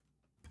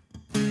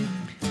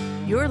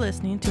You're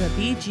listening to a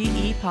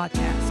BGE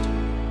podcast.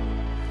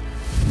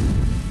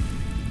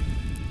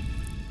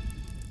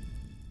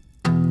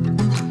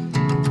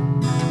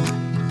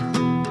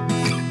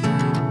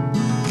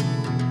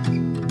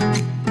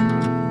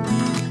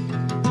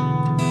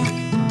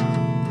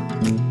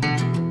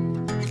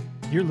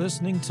 You're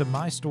listening to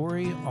my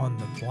story on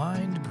the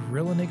Blind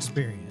Grilling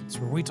Experience,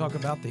 where we talk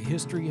about the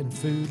history and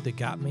food that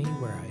got me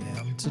where I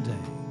am today.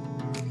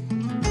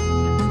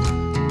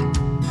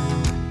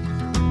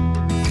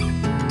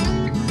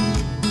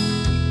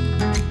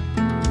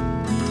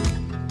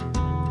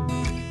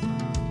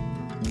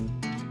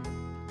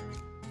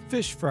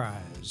 Fish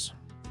fries.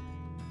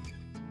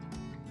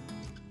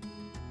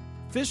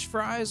 Fish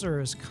fries are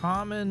as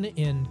common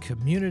in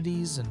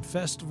communities and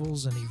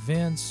festivals and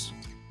events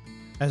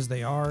as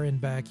they are in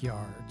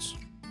backyards.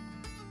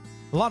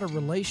 A lot of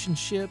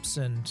relationships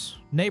and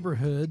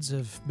neighborhoods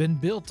have been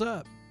built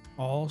up,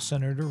 all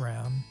centered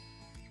around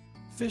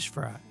fish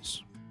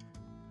fries.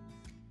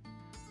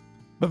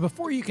 But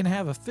before you can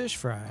have a fish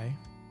fry,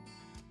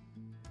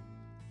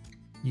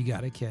 you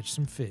gotta catch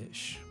some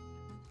fish.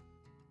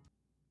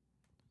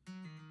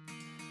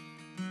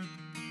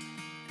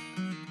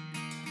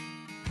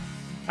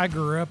 I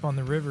grew up on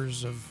the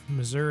rivers of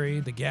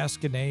Missouri, the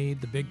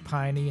Gasconade, the Big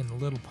Piney, and the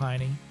Little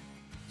Piney.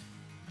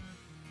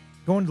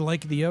 Going to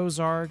Lake of the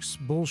Ozarks,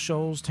 Bull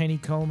Shoals,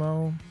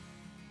 Taneycomo,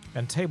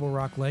 and Table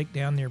Rock Lake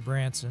down near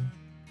Branson.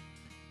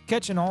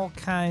 Catching all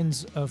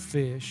kinds of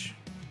fish.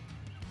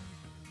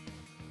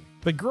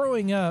 But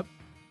growing up,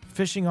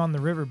 fishing on the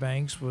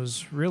riverbanks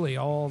was really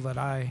all that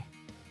I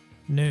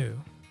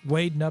knew.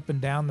 Wading up and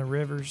down the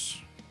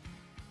rivers.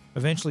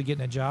 Eventually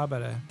getting a job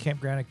at a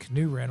campground and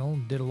canoe rental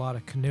and did a lot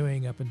of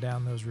canoeing up and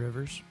down those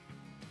rivers.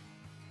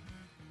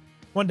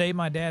 One day,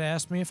 my dad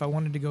asked me if I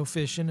wanted to go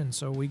fishing, and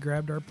so we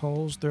grabbed our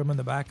poles, threw them in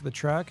the back of the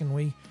truck, and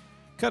we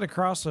cut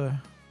across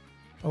a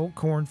old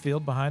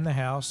cornfield behind the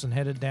house and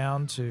headed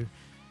down to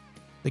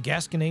the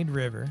Gasconade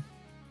River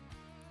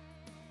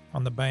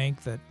on the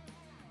bank that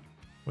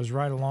was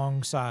right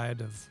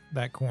alongside of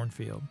that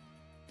cornfield.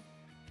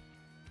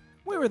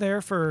 We were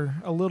there for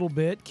a little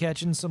bit,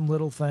 catching some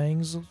little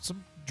things,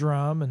 some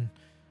drum and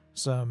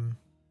some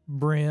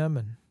brim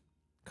and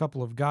a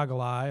couple of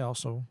goggle eye,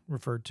 also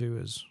referred to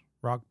as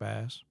rock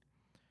bass,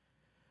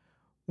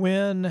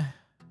 when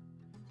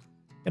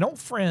an old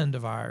friend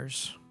of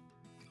ours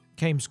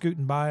came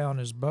scooting by on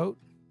his boat,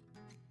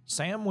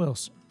 Sam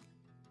Wilson.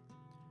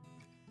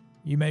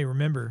 You may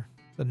remember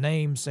the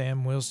name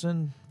Sam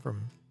Wilson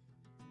from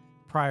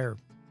prior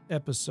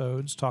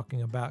episodes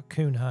talking about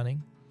coon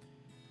hunting.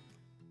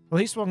 Well,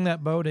 he swung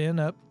that boat in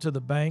up to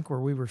the bank where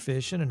we were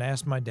fishing and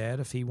asked my dad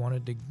if he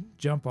wanted to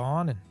jump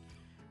on and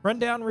run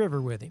down river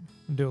with him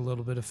and do a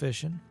little bit of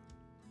fishing.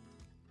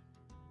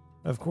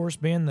 Of course,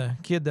 being the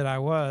kid that I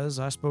was,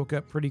 I spoke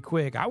up pretty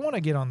quick. I want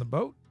to get on the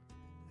boat.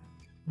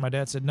 My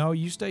dad said, no,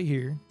 you stay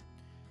here.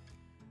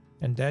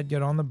 And Dad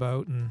got on the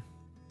boat and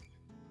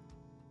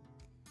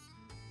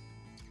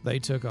they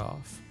took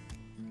off.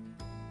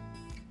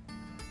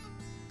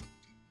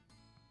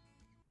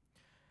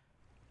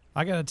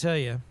 I got to tell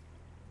you,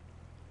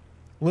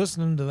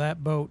 listening to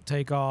that boat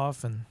take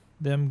off and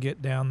them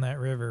get down that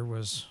river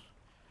was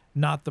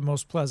not the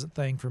most pleasant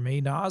thing for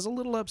me. Now, I was a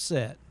little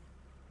upset.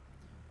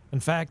 In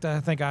fact, I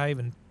think I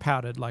even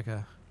pouted like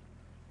a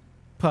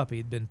puppy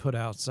had been put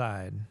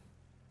outside.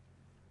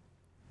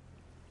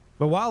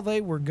 But while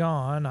they were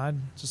gone, I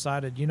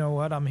decided, you know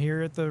what, I'm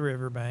here at the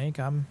riverbank.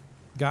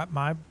 Got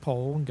my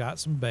pole and got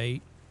some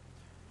bait.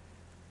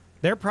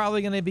 They're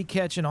probably going to be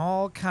catching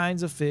all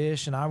kinds of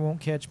fish, and I won't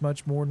catch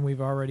much more than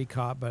we've already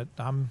caught, but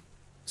I'm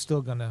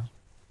still going to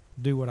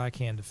do what I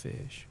can to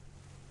fish.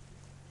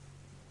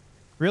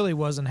 Really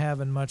wasn't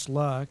having much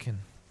luck, and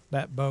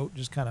that boat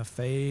just kind of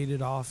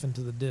faded off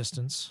into the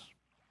distance.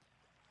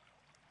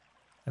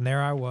 And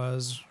there I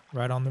was,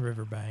 right on the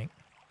riverbank,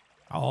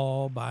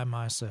 all by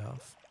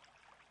myself.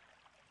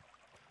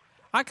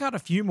 I caught a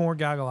few more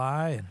goggle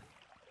eye and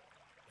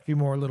a few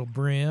more little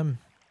brim.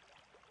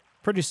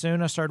 Pretty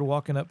soon I started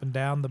walking up and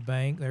down the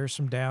bank. There's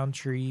some down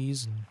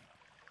trees and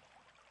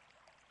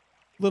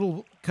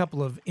little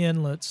couple of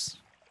inlets,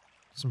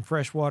 some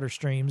freshwater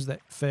streams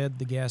that fed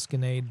the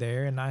Gasconade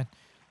there, and I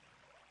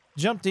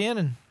jumped in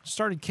and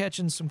started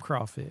catching some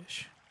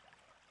crawfish.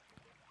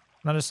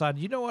 And I decided,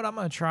 you know what, I'm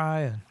going to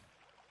try and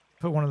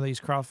put one of these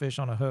crawfish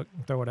on a hook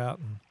and throw it out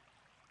and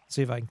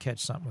see if I can catch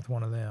something with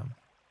one of them.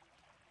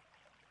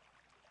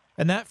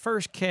 And that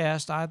first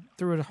cast, I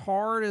threw it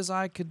hard as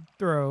I could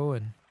throw,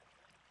 and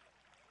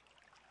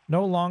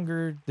no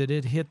longer did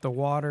it hit the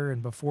water,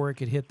 and before it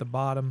could hit the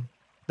bottom,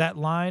 that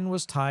line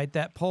was tight,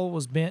 that pole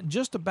was bent,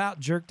 just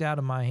about jerked out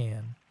of my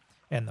hand,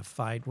 and the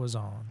fight was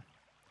on.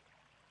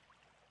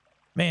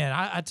 Man,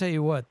 I tell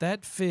you what,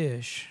 that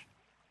fish,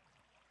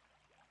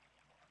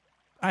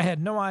 I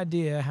had no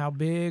idea how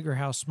big or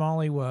how small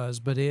he was,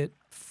 but it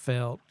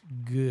felt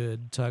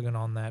good tugging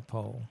on that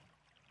pole.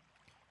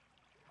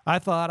 I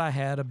thought I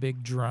had a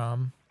big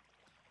drum,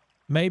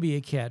 maybe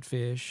a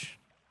catfish.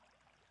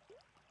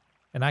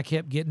 And I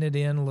kept getting it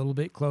in a little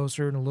bit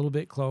closer and a little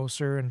bit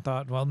closer and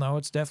thought, well, no,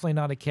 it's definitely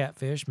not a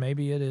catfish.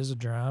 Maybe it is a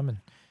drum. And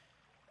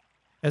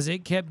as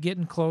it kept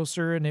getting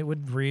closer and it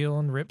would reel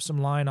and rip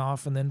some line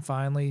off, and then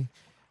finally,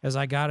 as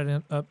I got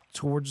it up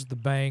towards the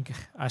bank,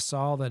 I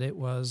saw that it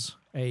was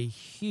a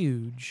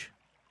huge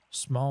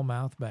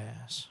smallmouth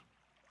bass.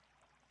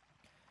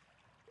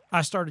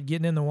 I started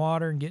getting in the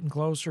water and getting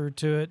closer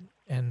to it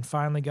and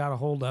finally got a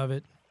hold of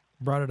it,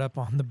 brought it up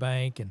on the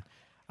bank, and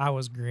I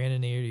was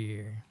grinning ear to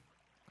ear.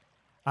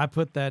 I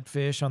put that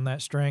fish on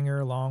that stringer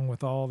along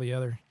with all the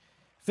other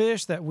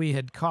fish that we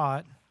had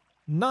caught,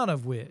 none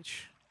of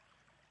which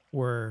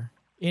were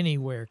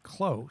anywhere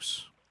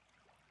close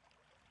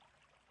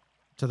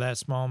to that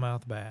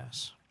smallmouth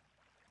bass.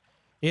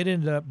 It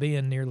ended up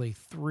being nearly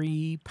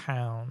 3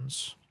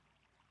 pounds,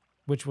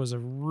 which was a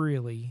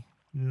really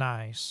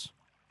nice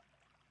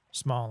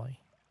smallie.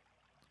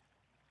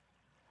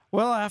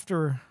 Well,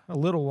 after a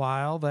little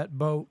while, that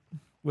boat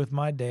with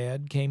my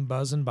dad came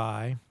buzzing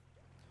by,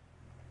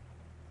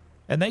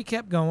 and they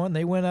kept going.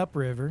 They went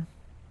upriver,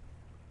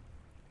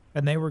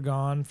 and they were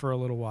gone for a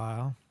little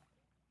while.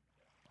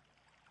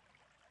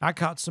 I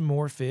caught some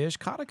more fish,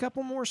 caught a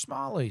couple more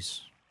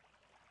smallies.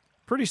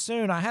 Pretty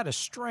soon, I had a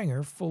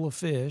stringer full of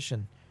fish,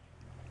 and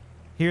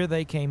here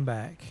they came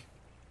back,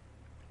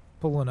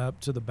 pulling up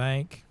to the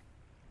bank,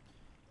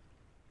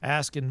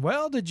 asking,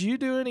 well, did you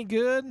do any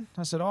good?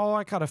 I said, oh,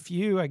 I caught a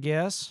few, I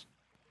guess.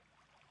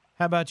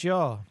 How about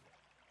y'all?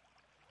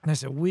 And I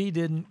said, we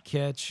didn't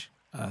catch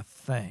a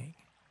thing.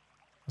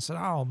 I said,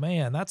 oh,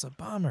 man, that's a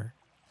bummer.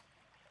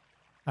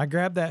 I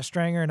grabbed that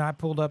stringer and I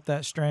pulled up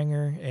that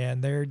stringer,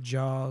 and their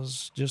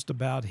jaws just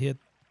about hit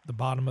the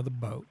bottom of the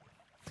boat.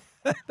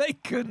 They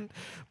couldn't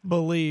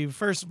believe,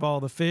 first of all,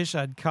 the fish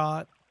I'd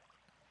caught,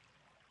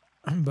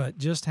 but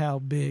just how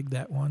big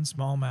that one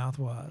smallmouth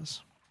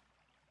was.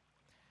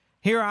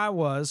 Here I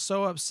was,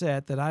 so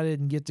upset that I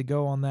didn't get to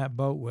go on that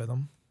boat with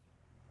them.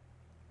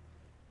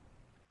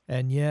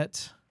 And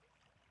yet,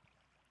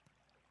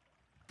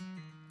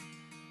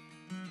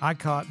 I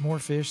caught more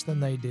fish than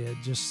they did,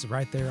 just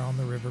right there on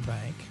the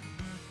riverbank.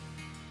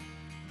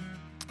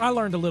 I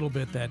learned a little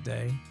bit that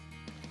day.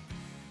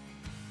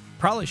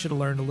 Probably should have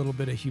learned a little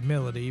bit of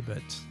humility,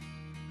 but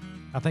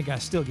I think I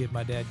still give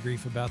my dad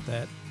grief about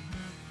that.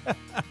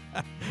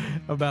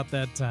 About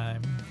that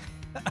time.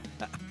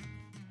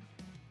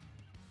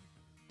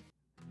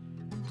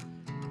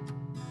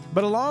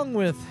 But along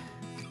with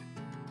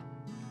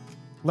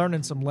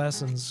learning some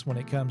lessons when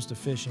it comes to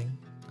fishing,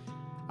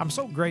 I'm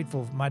so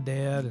grateful for my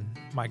dad and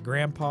my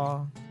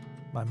grandpa,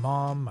 my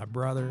mom, my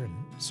brother, and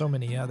so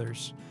many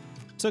others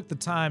took the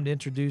time to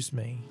introduce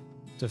me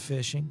to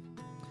fishing,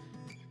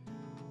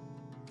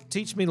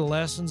 teach me the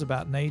lessons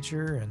about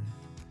nature and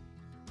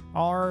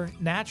our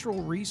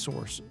natural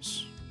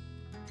resources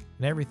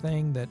and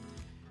everything that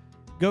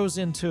goes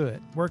into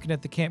it. Working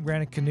at the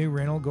Campground Canoe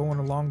Rental, going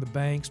along the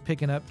banks,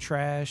 picking up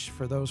trash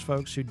for those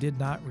folks who did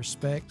not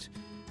respect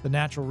the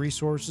natural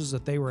resources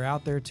that they were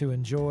out there to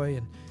enjoy,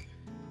 and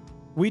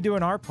we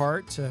doing our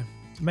part to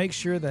make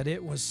sure that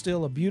it was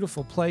still a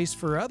beautiful place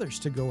for others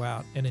to go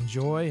out and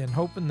enjoy, and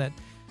hoping that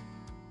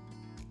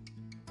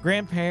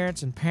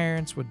grandparents and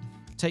parents would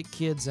take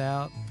kids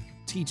out and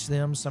teach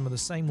them some of the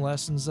same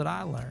lessons that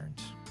I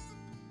learned.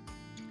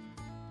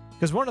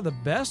 Because one of the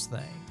best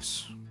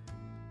things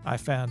I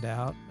found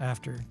out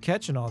after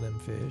catching all them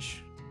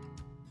fish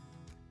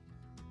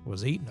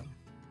was eating them.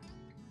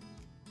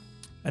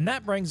 And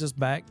that brings us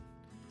back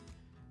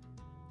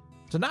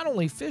to not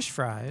only fish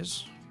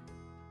fries,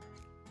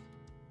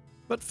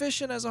 but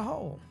fishing as a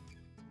whole.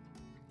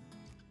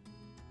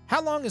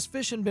 How long has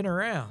fishing been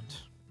around?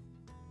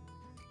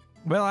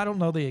 Well, I don't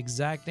know the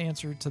exact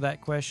answer to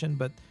that question,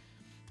 but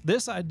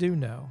this I do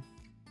know.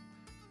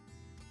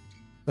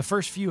 The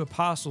first few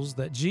apostles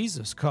that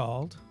Jesus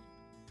called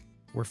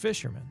were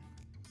fishermen.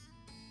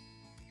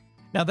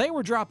 Now, they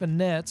were dropping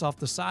nets off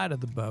the side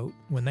of the boat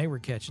when they were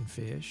catching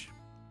fish.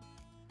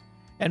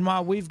 And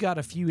while we've got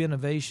a few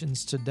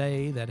innovations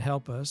today that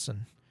help us,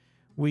 and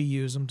we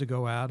use them to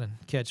go out and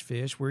catch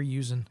fish, we're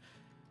using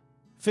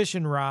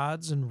fishing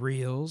rods and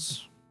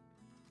reels,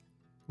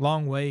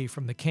 long way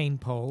from the cane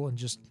pole and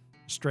just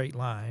straight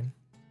line.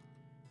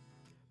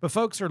 But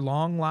folks are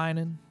long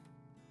lining,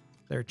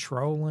 they're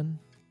trolling,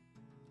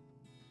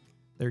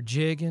 they're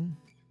jigging,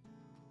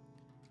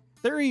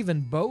 they're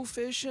even bow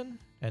fishing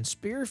and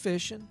spear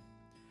fishing,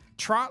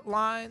 trot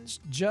lines,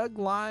 jug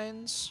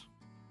lines.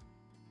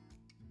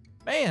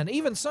 Man,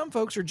 even some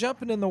folks are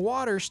jumping in the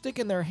water,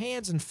 sticking their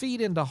hands and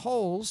feet into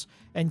holes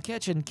and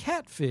catching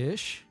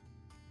catfish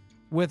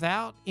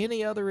without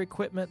any other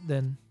equipment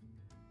than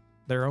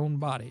their own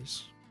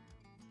bodies.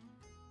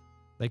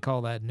 They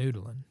call that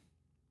noodling.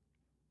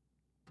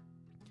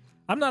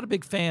 I'm not a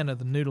big fan of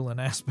the noodling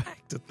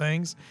aspect of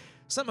things.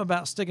 Something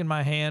about sticking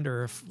my hand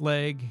or a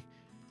leg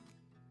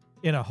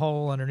in a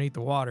hole underneath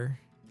the water,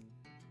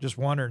 just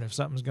wondering if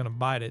something's going to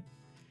bite it,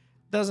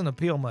 doesn't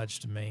appeal much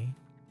to me.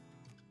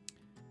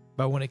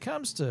 But when it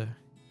comes to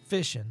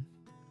fishing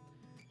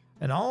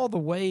and all the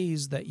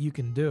ways that you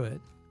can do it,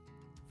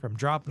 from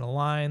dropping a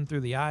line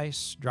through the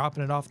ice,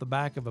 dropping it off the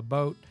back of a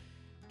boat,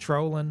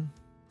 trolling,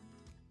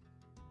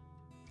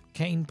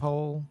 cane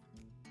pole,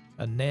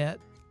 a net,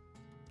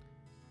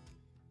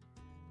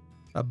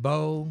 a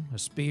bow, a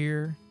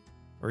spear,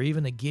 or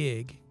even a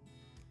gig.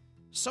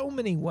 So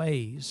many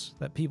ways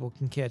that people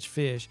can catch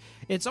fish.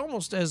 It's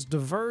almost as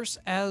diverse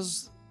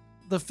as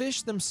the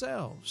fish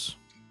themselves.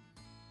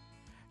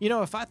 You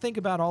know, if I think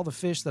about all the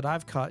fish that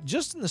I've caught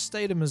just in the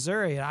state of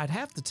Missouri, I'd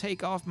have to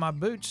take off my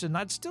boots and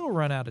I'd still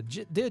run out of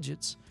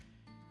digits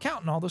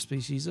counting all the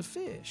species of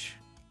fish.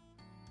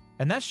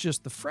 And that's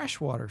just the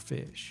freshwater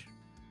fish.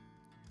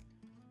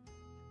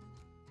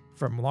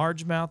 From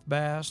largemouth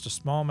bass to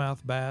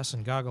smallmouth bass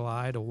and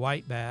goggle-eye to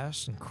white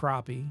bass and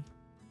crappie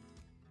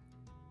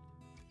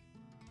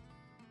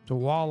to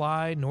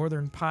walleye,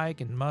 northern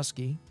pike and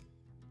muskie,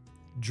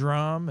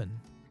 drum and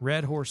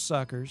red horse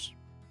suckers,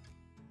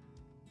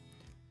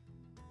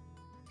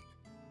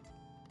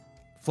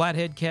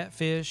 flathead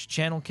catfish,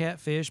 channel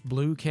catfish,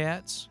 blue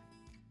cats,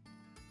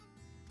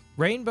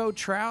 rainbow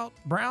trout,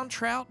 brown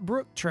trout,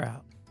 brook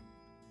trout,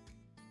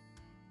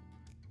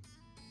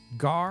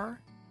 gar,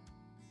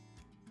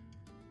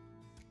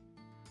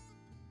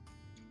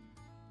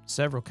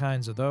 several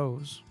kinds of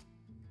those.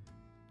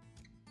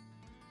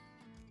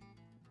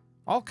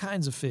 All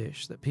kinds of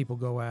fish that people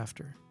go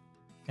after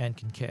and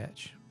can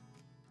catch.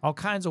 All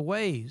kinds of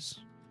ways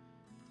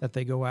that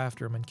they go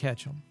after them and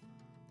catch them.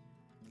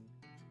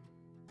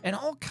 And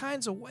all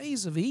kinds of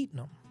ways of eating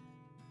them.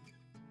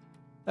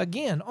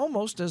 Again,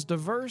 almost as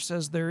diverse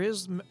as there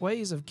is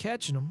ways of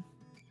catching them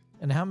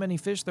and how many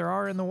fish there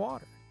are in the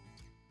water.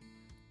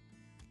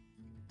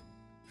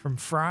 From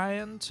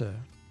frying to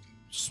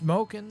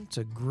smoking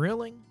to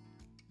grilling.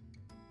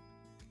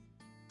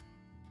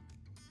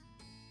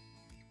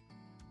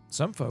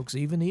 Some folks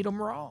even eat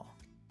them raw.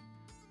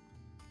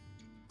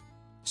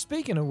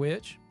 Speaking of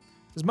which,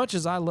 as much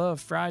as I love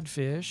fried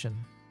fish and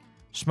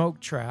smoked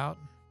trout,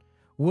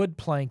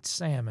 wood-planked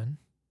salmon,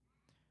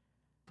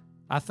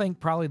 I think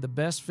probably the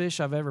best fish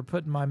I've ever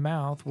put in my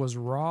mouth was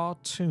raw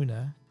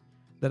tuna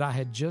that I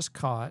had just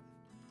caught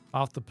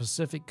off the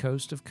Pacific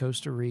coast of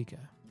Costa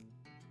Rica.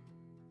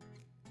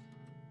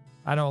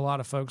 I know a lot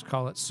of folks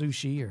call it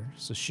sushi or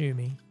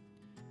sashimi,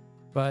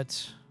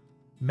 but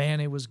man,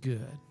 it was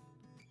good.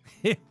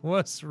 It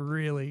was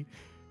really,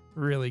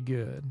 really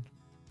good.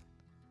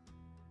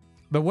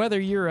 But whether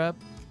you're up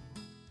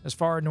as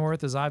far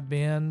north as I've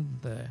been,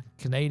 the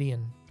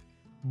Canadian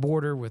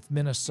border with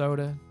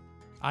Minnesota,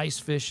 ice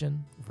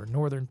fishing for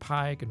northern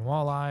pike and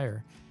walleye,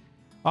 or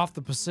off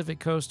the Pacific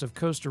coast of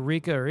Costa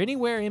Rica, or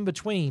anywhere in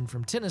between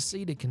from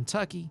Tennessee to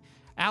Kentucky,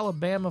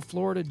 Alabama,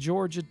 Florida,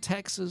 Georgia,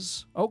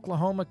 Texas,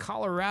 Oklahoma,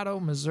 Colorado,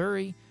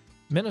 Missouri,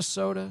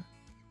 Minnesota,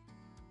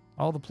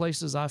 all the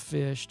places I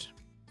fished.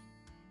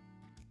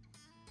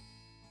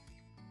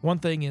 One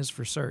thing is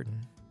for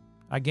certain,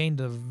 I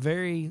gained a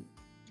very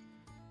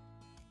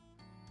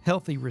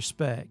healthy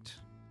respect,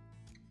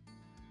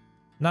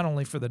 not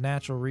only for the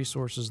natural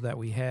resources that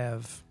we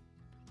have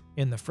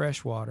in the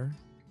freshwater,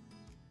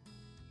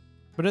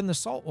 but in the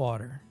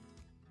saltwater.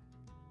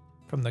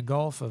 From the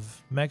Gulf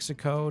of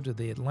Mexico to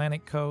the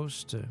Atlantic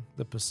coast to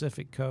the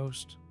Pacific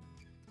coast.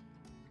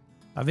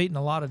 I've eaten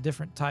a lot of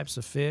different types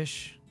of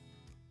fish,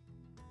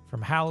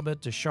 from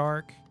halibut to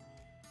shark,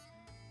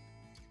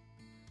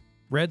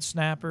 red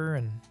snapper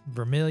and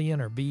vermilion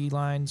or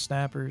beeline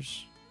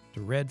snappers to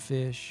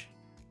redfish,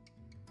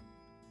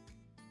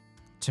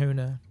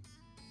 tuna.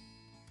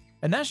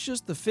 And that's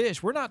just the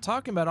fish. We're not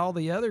talking about all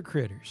the other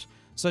critters,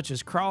 such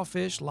as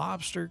crawfish,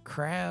 lobster,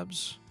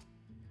 crabs,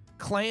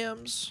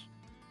 clams,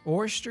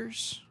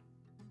 oysters,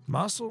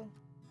 mussel,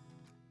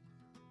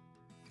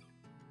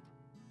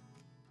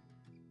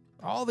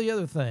 all the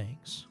other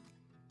things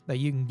that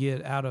you can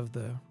get out of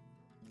the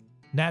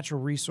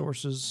natural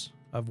resources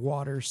of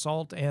water,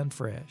 salt and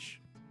fresh.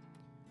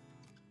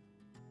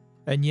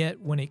 And yet,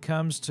 when it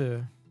comes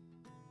to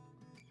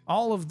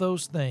all of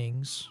those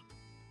things,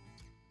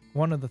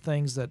 one of the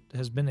things that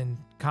has been in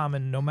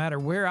common no matter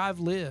where I've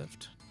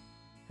lived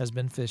has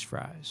been fish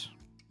fries.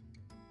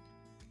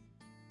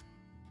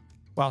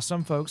 While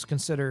some folks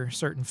consider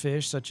certain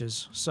fish, such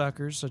as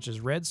suckers, such as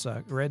red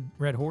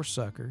horse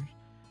sucker,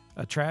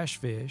 a trash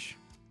fish,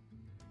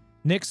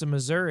 Nixa,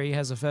 Missouri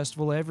has a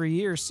festival every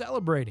year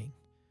celebrating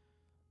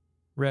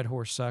red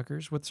horse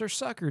suckers with their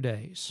sucker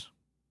days.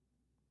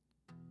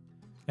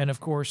 And of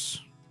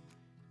course,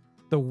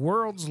 the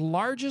world's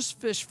largest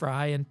fish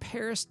fry in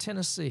Paris,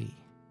 Tennessee,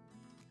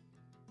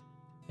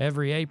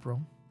 every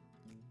April.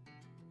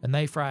 And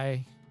they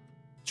fry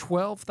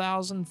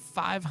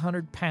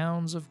 12,500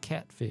 pounds of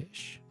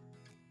catfish.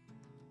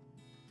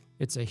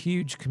 It's a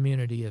huge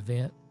community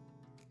event.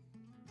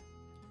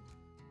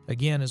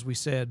 Again, as we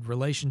said,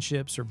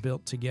 relationships are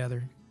built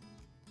together.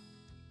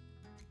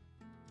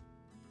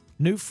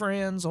 New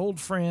friends, old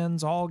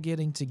friends, all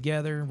getting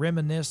together,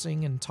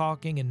 reminiscing and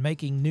talking and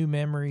making new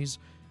memories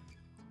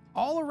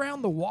all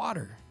around the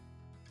water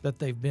that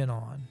they've been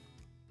on.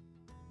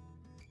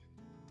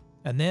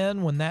 And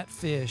then when that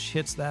fish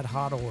hits that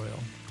hot oil,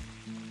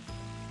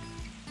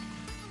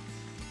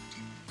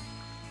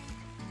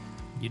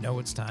 you know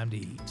it's time to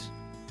eat.